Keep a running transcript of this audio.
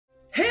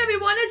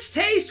everyone, it's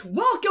Taste.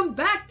 Welcome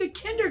back to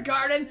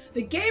kindergarten,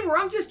 the game where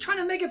I'm just trying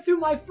to make it through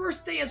my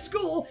first day of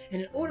school,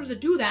 and in order to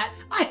do that,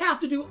 I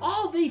have to do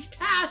all these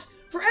tasks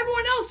for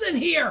everyone else in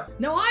here.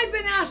 Now, I've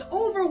been asked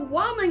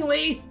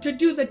overwhelmingly to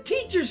do the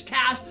teacher's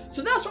task,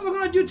 so that's what we're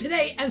going to do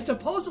today, and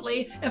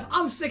supposedly, if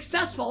I'm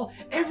successful,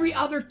 every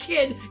other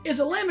kid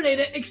is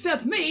eliminated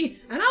except me,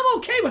 and I'm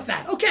okay with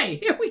that. Okay,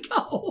 here we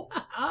go.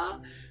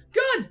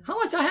 Good. How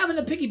much I have in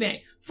the piggy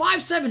bank?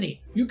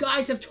 570. You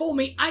guys have told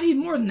me I need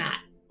more than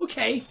that.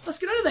 Okay, let's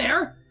get out of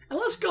there, and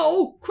let's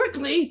go,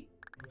 quickly,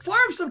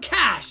 farm some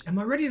cash. Am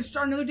I ready to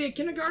start another day at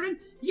kindergarten?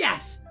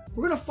 Yes.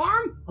 We're gonna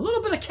farm a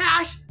little bit of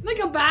cash, and then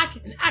come back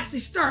and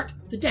actually start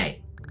the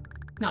day.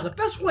 Now, the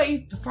best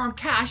way to farm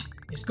cash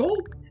is go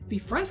be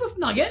friends with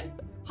Nugget.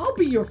 I'll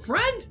be your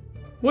friend.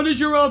 What is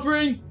your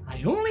offering?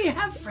 I only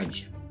have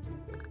friendship.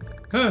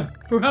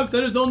 Perhaps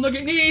that is all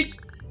Nugget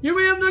needs. Here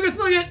we have Nugget's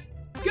Nugget.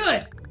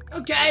 Good.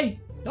 Okay.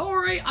 Don't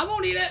worry, I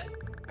won't eat it.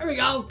 There we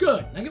go.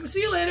 Good. Nugget, we'll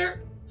see you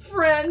later.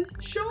 Friend,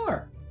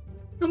 sure.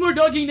 No more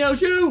doggy now,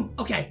 Shoo.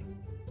 Okay.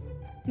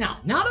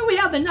 Now that we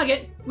have the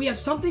Nugget, we have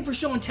something for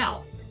show and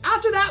tell.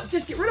 After that,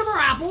 just get rid of our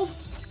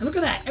apples. And look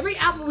at that. Every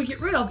apple we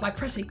get rid of by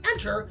pressing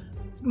enter,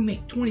 we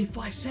make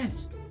 25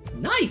 cents.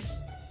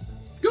 Nice.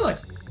 Good.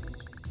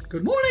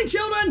 Good morning,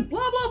 children. Blah,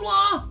 blah,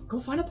 blah.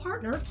 Go find a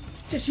partner.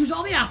 Just use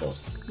all the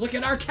apples. Look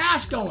at our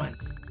cash going.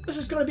 This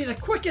is going to be the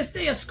quickest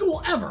day of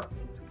school ever.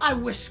 I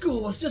wish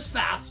school was this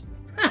fast.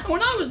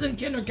 When I was in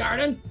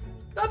kindergarten,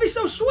 that'd be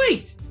so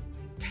sweet.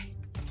 Okay.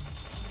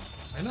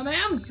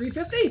 Ma'am,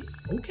 350?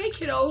 Okay,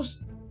 kiddos.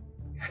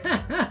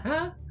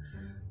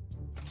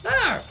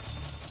 There.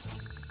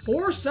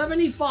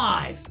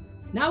 475.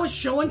 Now it's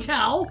show and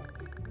tell.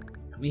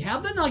 We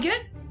have the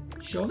Nugget.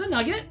 Show the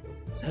Nugget.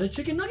 Is that a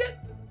chicken nugget?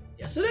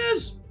 Yes, it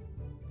is.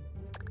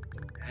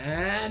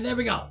 And there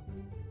we go.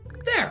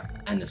 There.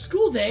 And the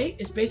school day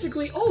is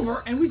basically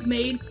over, and we've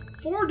made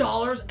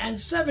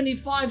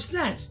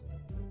 $4.75.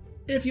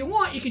 And if you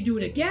want, you can do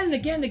it again and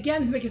again and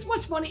again to make as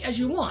much money as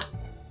you want.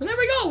 And there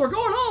we go. We're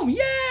going home.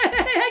 Yay!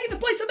 I get to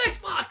play some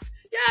Xbox.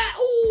 Yeah.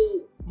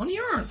 Oh, money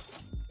earned.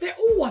 There.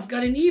 Oh, I've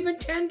got an even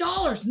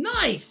 $10.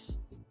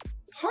 Nice.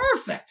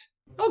 Perfect.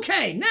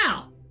 Okay,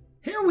 now,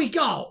 here we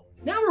go.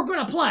 Now we're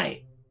going to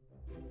play.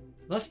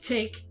 Let's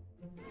take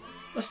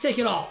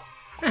it all.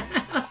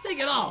 Let's take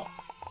it all.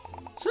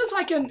 Since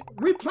I can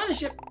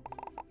replenish it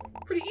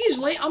pretty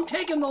easily, I'm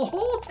taking the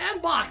whole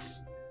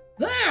 $10.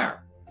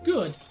 There.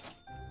 Good.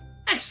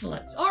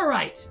 Excellent. All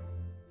right.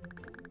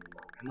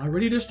 Am I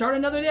ready to start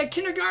another day at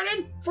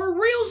kindergarten? For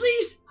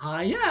realsies?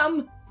 I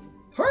am.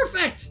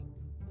 Perfect.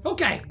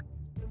 Okay.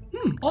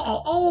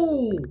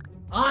 Oh,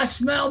 I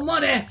smell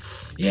money.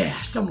 Yeah,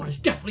 someone is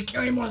definitely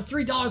carrying more than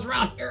 $3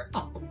 around here.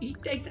 Oh, he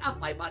takes half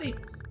my money.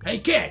 Hey,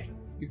 kid,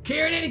 you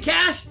carrying any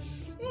cash?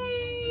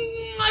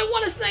 I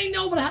want to say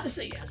no, but I have to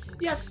say yes.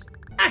 Yes.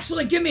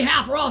 Actually, give me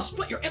half or I'll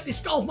split your empty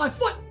skull with my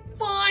foot.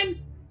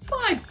 Fine.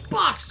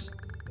 $5.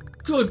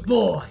 Good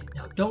boy.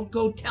 Now, don't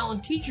go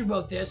telling teacher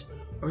about this,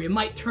 or you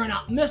might turn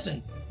out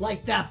missing,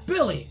 like that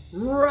Billy.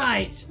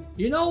 Right.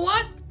 You know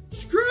what?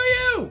 Screw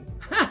you.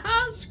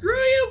 Screw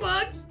you,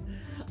 Bugs.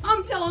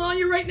 I'm telling on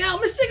you right now,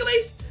 Miss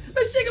JIGGLEBEE'S,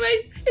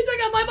 he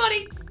took out my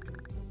money.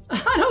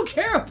 I don't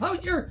care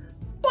about your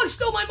Bugs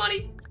stole my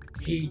money.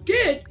 He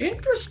did?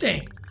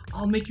 Interesting.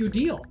 I'll make you a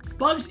deal.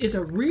 Bugs is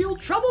a real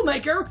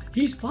troublemaker.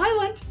 He's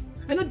violent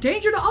and a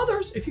danger to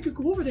others. If you could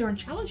go over there and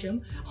challenge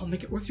him, I'll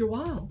make it worth your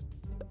while.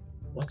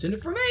 What's in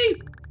it for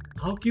me?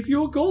 I'll give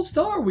you a gold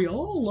star. We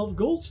all love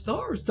gold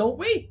stars, don't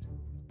we?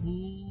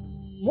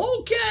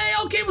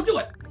 Okay, we'll do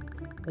it.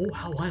 Oh,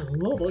 how I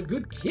love a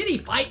good kitty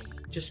fight.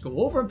 Just go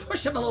over and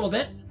push him a little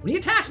bit. When he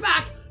attacks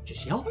back,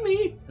 just yell for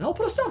me, and I'll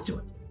put a stop to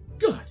it.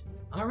 Good.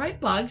 All right,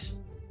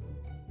 Bugs.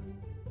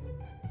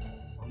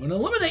 I'm going to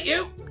eliminate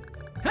you.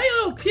 Hey,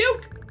 little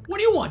puke. What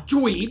do you want,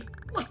 dweeb?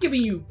 I'm not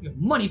giving you your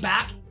money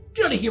back.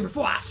 Get out of here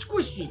before I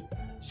squish you.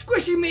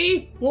 Squishing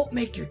me won't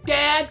make your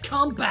dad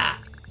come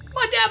back.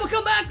 My dad will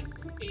come back.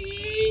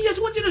 He just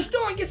went to the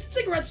store and get some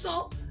cigarette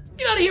salt.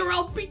 Get out of here or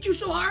I'll beat you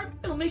so hard,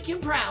 it'll make him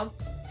proud.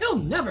 He'll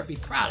never be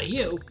proud of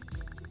you.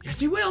 Yes,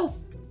 he will.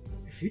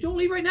 If you don't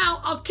leave right now,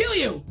 I'll kill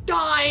you.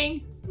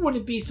 Dying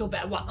wouldn't be so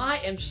bad. Well, I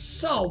am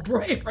so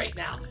brave right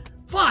now.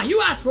 Fine,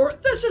 you asked for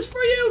it. This is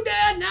for you,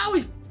 Dad. Now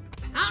he's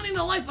pounding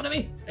the life out of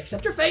me.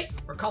 Accept your fate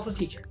or call for the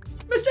teacher.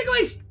 Miss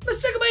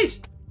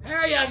JIGGLEBEE'S.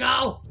 There you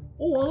go.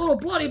 Oh, a little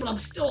bloody, but I'm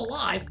still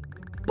alive.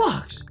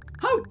 Bugs,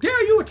 how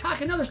dare you attack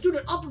another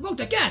student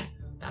unprovoked again?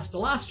 That's the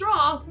last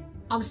straw.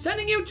 I'm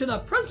sending you to the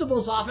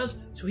principal's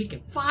office so he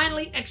can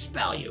finally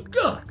expel you.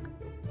 Good.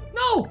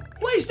 No,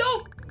 please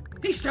don't.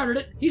 He started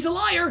it. He's a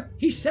liar.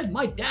 He said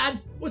my dad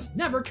was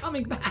never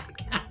coming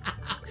back.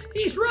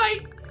 He's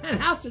right. And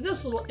after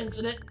this little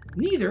incident,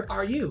 neither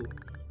are you.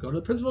 Go to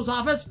the principal's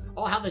office.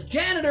 I'll have the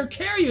janitor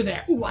carry you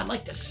there. Ooh, I'd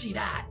like to see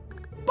that.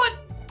 But,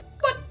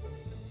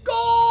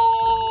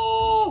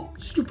 go!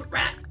 Stupid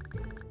rat.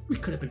 We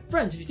could have been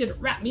friends if you didn't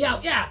rat me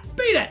out. Yeah,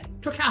 beat it.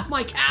 Took half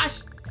my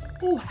cash.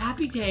 Oh,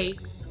 happy day.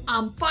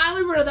 I'm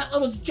finally rid of that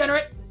little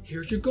degenerate.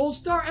 Here's your gold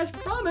star as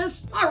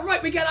promised. All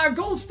right, we got our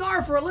gold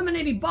star for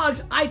eliminating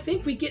bugs. I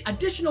think we get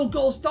additional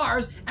gold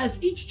stars as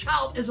each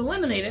child is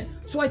eliminated.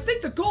 So I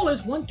think the goal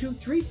is 1, 2,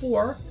 3,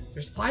 4.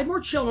 There's 5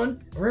 more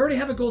children. We already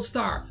have a gold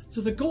star.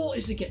 So the goal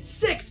is to get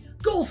 6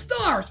 gold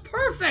stars.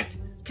 Perfect.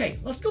 Okay,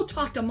 let's go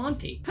talk to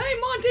Monty. Hey,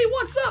 Monty,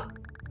 what's up?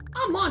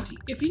 I'm Monty.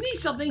 If you need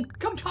something,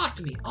 come talk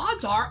to me.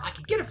 Odds are I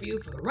can get it for you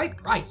for the right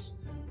price.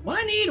 What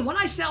I need and what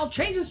I sell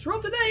changes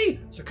throughout the day,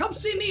 so come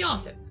see me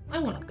often. I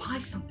want to buy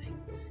something.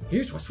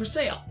 Here's what's for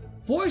sale.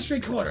 Voice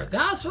recorder,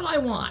 that's what I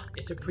want.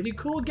 It's a pretty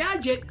cool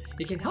gadget.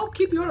 It can help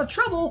keep you out of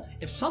trouble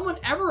if someone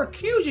ever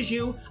accuses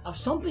you of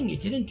something you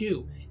didn't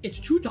do. It's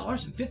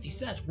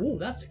 $2.50. Whoa,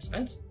 that's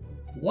expensive.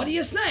 What do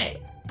you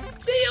say?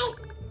 Deal!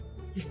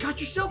 You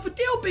got yourself a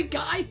deal, big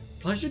guy.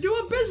 Pleasure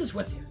doing business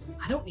with you.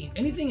 I don't need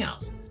anything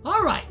else.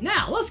 All right,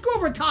 now let's go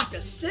over and talk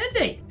to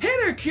Cindy. Hey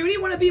there, cutie.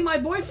 Want to be my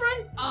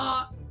boyfriend?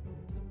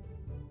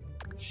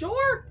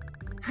 Sure.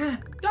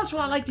 That's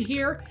what I like to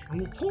hear, and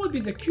we'll totally be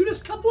the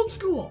cutest couple in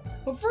school.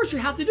 But first you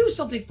have to do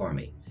something for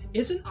me.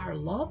 Isn't our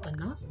love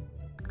enough?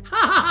 Ha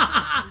ha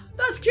ha ha!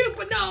 That's cute,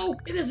 but no,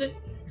 it isn't.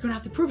 You're gonna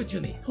have to prove it to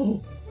me.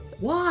 Oh,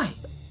 why?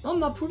 I'm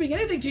not proving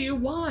anything to you.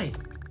 Why?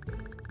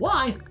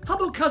 Why? How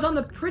about because I'm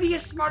the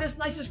prettiest, smartest,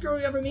 nicest girl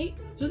you ever meet?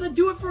 Does that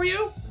do it for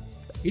you?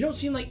 You don't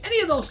seem like any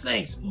of those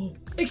things. Oh,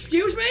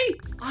 excuse me?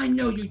 I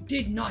know you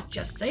did not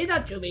just say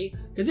that to me,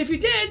 because if you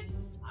did,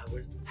 I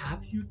would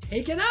have you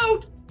taken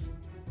out.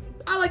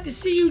 I like to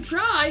see you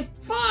try.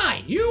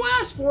 Fine, you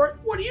asked for it.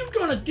 What are you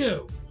gonna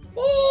do?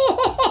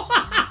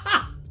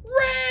 Oh,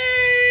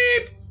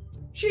 rape!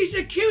 She's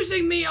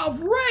accusing me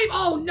of rape.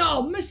 Oh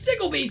no, Miss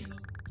JIGGLEBEE'S.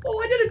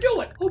 Oh, I didn't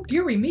do it. Oh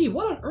dearie me,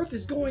 what on earth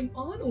is going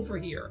on over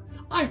here?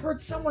 I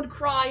heard someone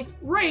cry,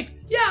 rape.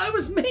 Yeah, it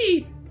was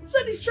me.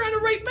 Cindy's trying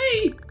to rape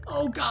me.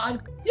 Oh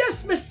God.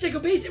 Yes, Miss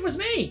JIGGLEBEE'S, it was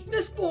me.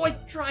 This boy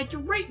tried to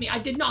rape me. I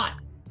did not.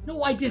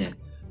 No, I didn't.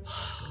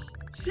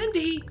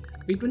 Cindy.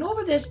 We've been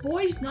over this.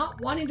 Boys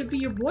not wanting to be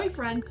your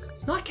boyfriend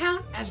does not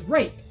count as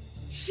rape.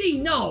 She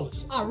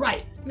knows. All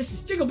right,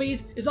 Mrs.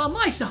 JIGGLEBEE'S is on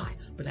my side.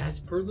 But as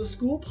per the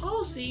school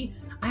policy,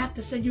 I have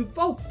to send you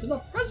both to the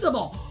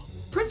principal.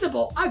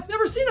 Principal? I've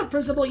never seen a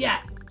principal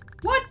yet.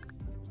 What?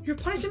 You're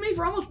punishing me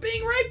for almost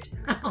being raped?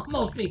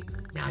 Almost being.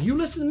 Now you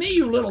listen to me,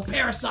 you little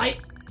parasite.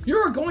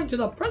 You're going to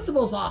the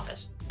principal's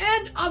office.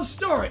 End of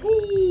story.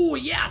 Ooh,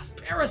 yes,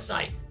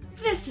 parasite.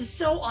 This is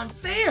so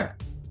unfair.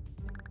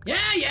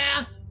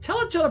 Yeah. Tell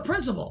it to the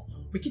principal.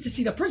 We get to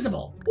see the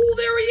principal. Oh,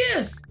 there he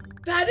is.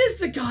 That is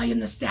the guy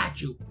in the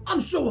statue. I'm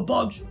sorry,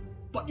 Bugs,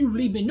 but you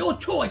leave me no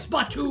choice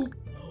but to...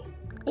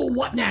 Oh,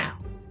 what now?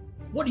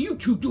 What are you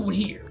two doing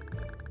here?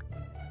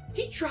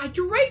 He tried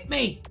to rape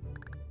me.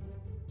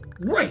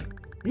 Rape?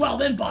 Well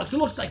then, Bugs, it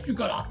looks like you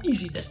got off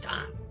easy this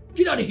time.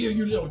 Get out of here,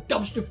 you little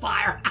dumpster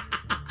fire.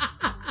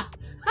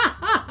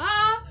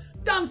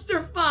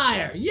 Dumpster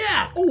fire,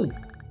 yeah. Oh,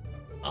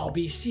 I'll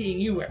be seeing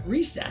you at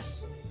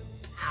recess.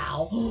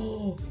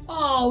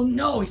 Oh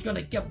no, he's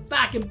gonna get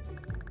back and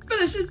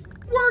finish his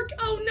work.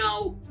 Oh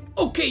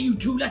no. Okay, you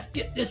two, let's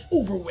get this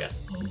over with.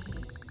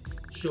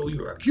 So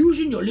you're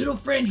accusing your little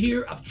friend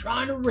here of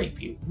trying to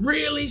rape you.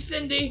 Really,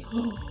 Cindy?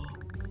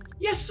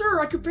 Yes, sir,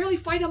 I could barely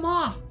fight him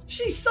off.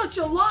 She's such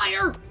a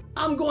liar.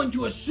 I'm going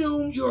to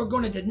assume you're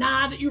going to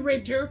deny that you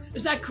raped her.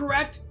 Is that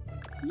correct?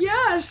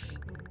 Yes.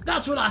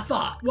 That's what I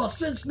thought. Well,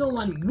 since no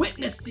one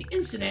witnessed the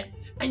incident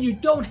and you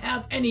don't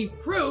have any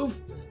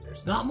proof,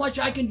 there's not much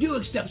I can do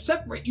except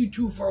separate you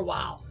two for a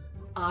while.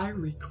 I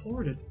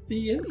recorded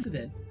the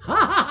incident. Ha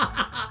ha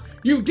ha ha!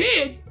 You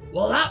did?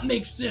 Well, that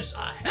makes this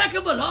a heck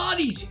of a lot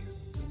easier.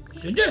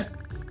 Cindy,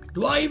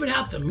 do I even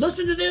have to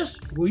listen to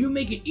this? Will you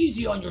make it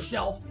easy on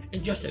yourself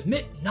and just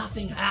admit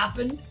nothing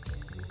happened?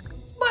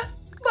 But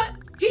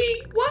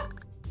he, what?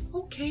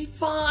 Okay,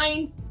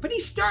 fine. But he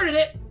started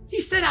it. He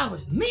said I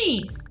was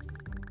mean.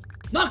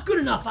 Not good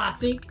enough, I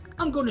think.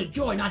 I'm going to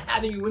enjoy not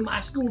having you in my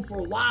school for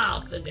a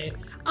while, Cindy.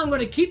 I'm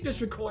going to keep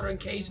this recorder in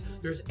case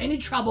there's any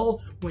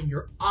trouble when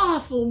your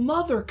awful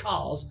mother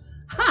calls.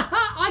 Ha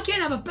ha! I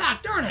can't have it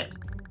back, darn it!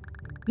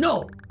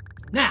 No.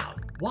 Now,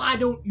 why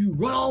don't you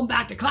run on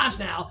back to class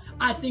now?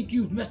 I think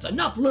you've missed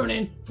enough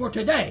learning for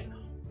today.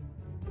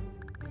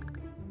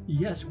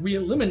 Yes, we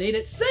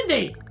eliminated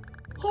Cindy!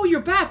 Oh,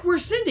 you're back.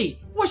 Where's Cindy?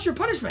 What's your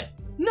punishment?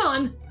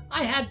 None.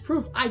 I had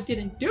proof I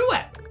didn't do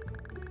it.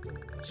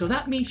 So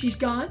that means she's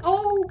gone?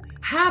 Oh,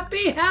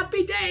 happy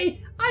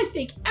day. I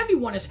think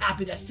everyone is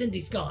happy that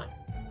Cindy's gone.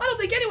 I don't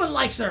think anyone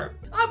likes her.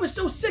 I was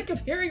so sick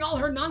of hearing all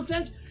her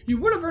nonsense, you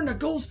would have earned a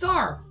gold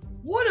star.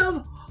 Would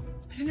have?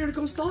 I didn't earn a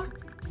gold star?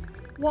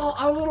 Well,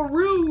 our little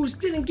ruse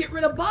didn't get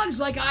rid of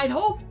bugs like I'd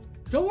hoped.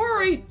 Don't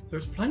worry,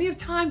 there's plenty of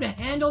time to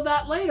handle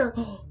that later.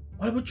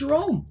 What about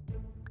Jerome?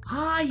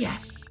 Ah,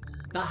 yes,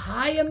 the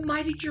high and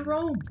mighty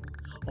Jerome.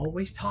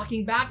 Always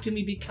talking back to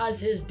me because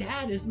his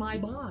dad is my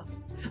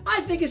boss.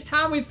 I think it's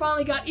time we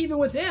finally got even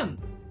with him.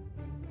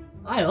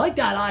 I like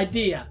that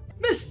idea.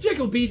 Miss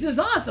JIGGLEBEE'S is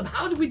awesome.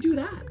 How did we do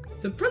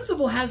that? The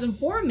principal has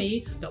informed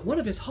me that one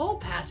of his hall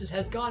passes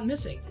has gone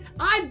missing.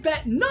 I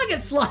bet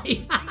Nugget's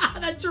life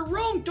that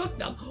Jerome took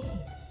them.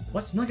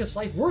 What's Nugget's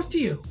life worth to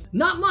you?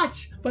 Not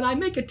much, but I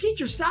make a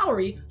teacher's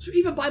salary, so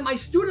even by my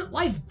student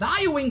life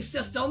valuing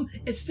system,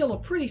 it's still a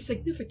pretty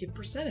significant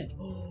percentage.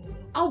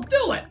 I'll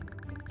do it!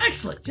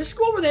 Excellent, just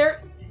go over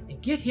there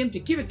and get him to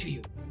give it to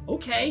you.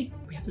 Okay,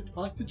 we have to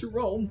talk to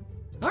Jerome.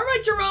 All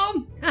right,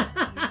 Jerome!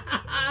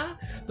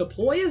 The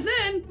ploy is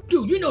in.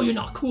 Dude, you know you're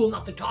not cool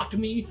enough to talk to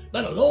me,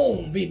 let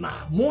alone be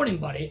my morning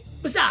buddy.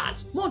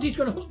 Besides, Monty's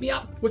gonna hook me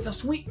up with a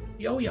sweet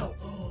yo-yo.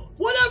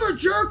 Whatever,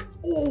 jerk!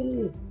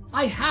 Oh,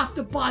 I have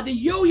to buy the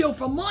yo-yo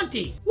from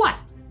Monty. What?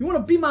 You want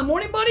to be my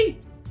morning buddy?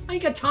 I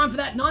ain't got time for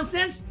that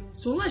nonsense.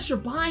 So unless you're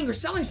buying or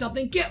selling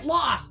something, get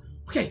lost.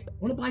 Okay, I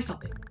want to buy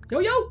something.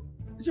 Yo-yo?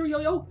 Is there a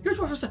yo-yo? Here's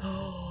one for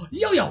sale.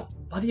 Yo-yo!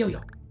 Buy the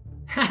yo-yo.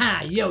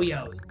 Haha,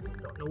 yo-yos.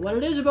 Don't know what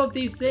it is about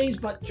these things,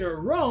 but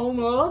Jerome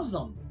loves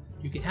them.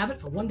 You can have it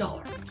for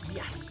 $1.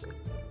 Yes.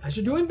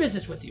 Pleasure doing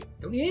business with you.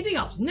 Don't need anything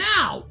else.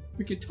 Now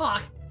we can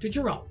talk to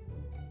Jerome.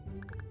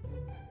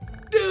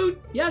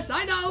 Dude, yes,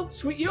 I know.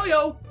 Sweet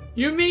yo-yo.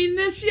 You mean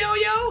this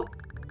yo-yo?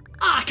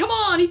 Ah, come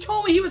on. He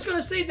told me he was going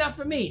to save that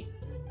for me.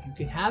 You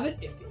can have it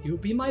if you'll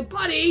be my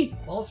buddy.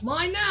 Well, it's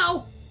mine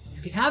now.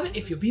 You can have it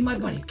if you'll be my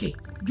buddy. Okay,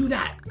 do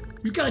that.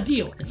 You got a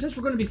deal. And since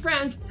we're going to be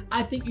friends,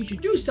 I think you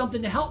should do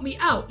something to help me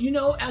out. You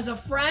know, as a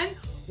friend.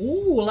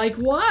 Ooh, like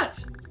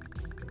what?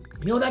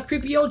 You know that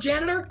creepy old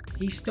janitor?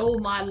 He stole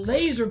my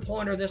laser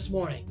pointer this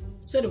morning.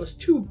 Said it was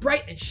too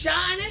bright and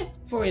shiny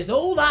for his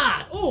old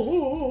eye.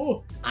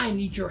 Oh, I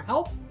need your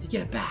help to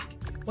get it back.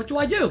 What do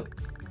I do?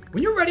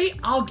 When you're ready,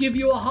 I'll give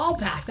you a hall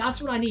pass.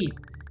 That's what I need.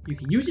 You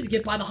can use it to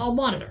get by the hall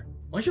monitor.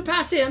 Once you're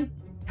past him,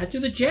 head to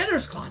the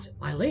janitor's closet.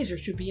 My laser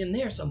should be in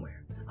there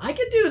somewhere. I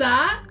can do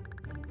that.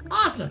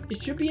 Awesome.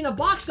 It should be in a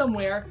box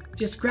somewhere.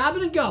 Just grab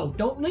it and go.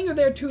 Don't linger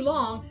there too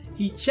long.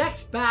 He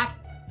checks back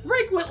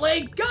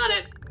frequently. Got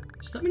it.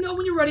 Just let me know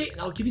when you're ready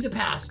and I'll give you the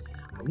pass.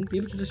 I won't be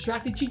able to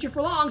distract the teacher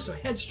for long, so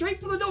head straight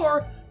for the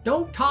door.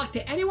 Don't talk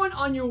to anyone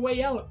on your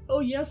way out. Oh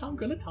yes, I'm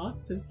gonna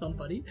talk to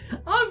somebody.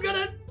 I'm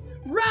gonna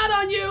rat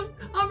on you.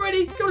 I'm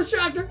ready. Go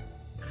distract her.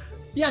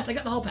 Yes, I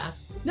got the hall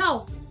pass.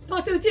 Now,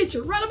 talk to the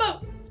teacher. Rat him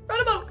out. Rat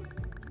him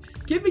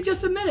out. Give me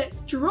just a minute.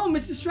 Jerome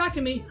is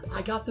distracting me.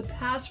 I got the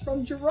pass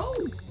from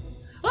Jerome.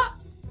 Ah,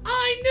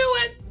 I knew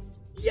it.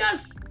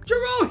 Yes,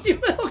 Jerome, you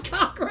little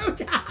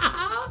cockroach.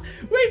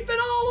 We've been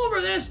all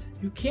over this.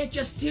 You can't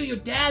just steal your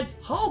dad's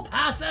hall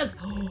passes.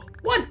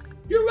 What?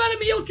 You're ratting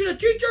me out to the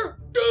teacher?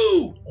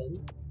 Dude! Oh,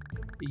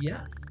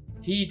 yes,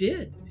 he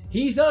did.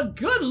 He's a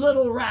good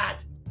little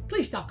rat.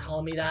 Please stop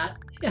calling me that.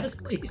 Yes,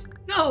 please.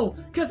 No,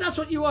 because that's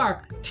what you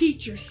are.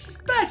 Teacher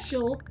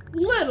special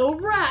little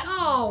rat.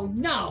 Oh,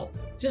 no.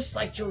 Just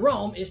like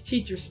Jerome is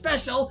teacher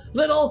special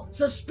little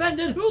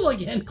suspended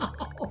hooligan.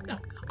 Oh, no.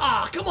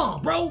 Ah, come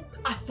on, bro.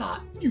 I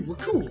thought you were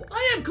cool.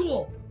 I am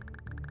cool.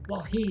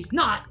 Well, he's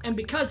not, and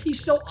because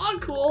he's so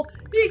uncool,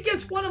 he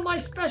gets one of my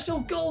special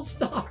gold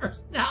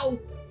stars. Now,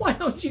 why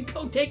don't you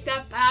go take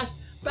that pass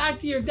back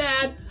to your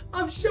dad?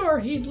 I'm sure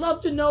he'd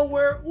love to know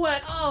where it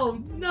went.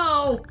 Oh,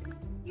 no.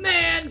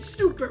 Man,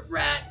 stupid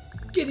rat.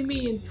 Getting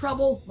me in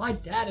trouble. My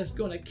dad is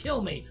gonna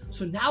kill me.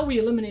 So now we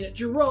eliminated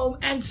Jerome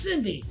and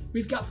Cindy.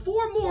 We've got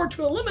 4 more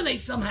to eliminate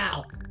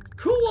somehow.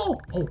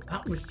 Cool. Oh,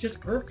 that was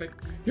just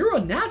perfect. You're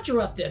a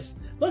natural at this.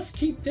 Let's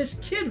keep this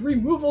kid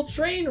removal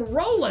train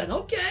rolling,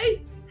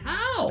 okay?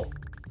 How?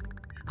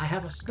 I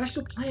have a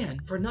special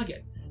plan for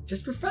Nugget.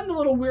 Just befriend the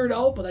little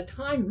weirdo by the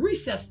time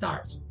recess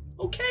starts.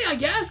 Okay, I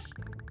guess.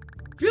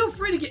 Feel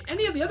free to get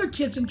any of the other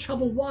kids in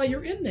trouble while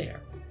you're in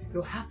there.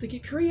 You'll have to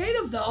get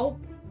creative, though.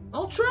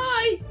 I'll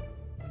try.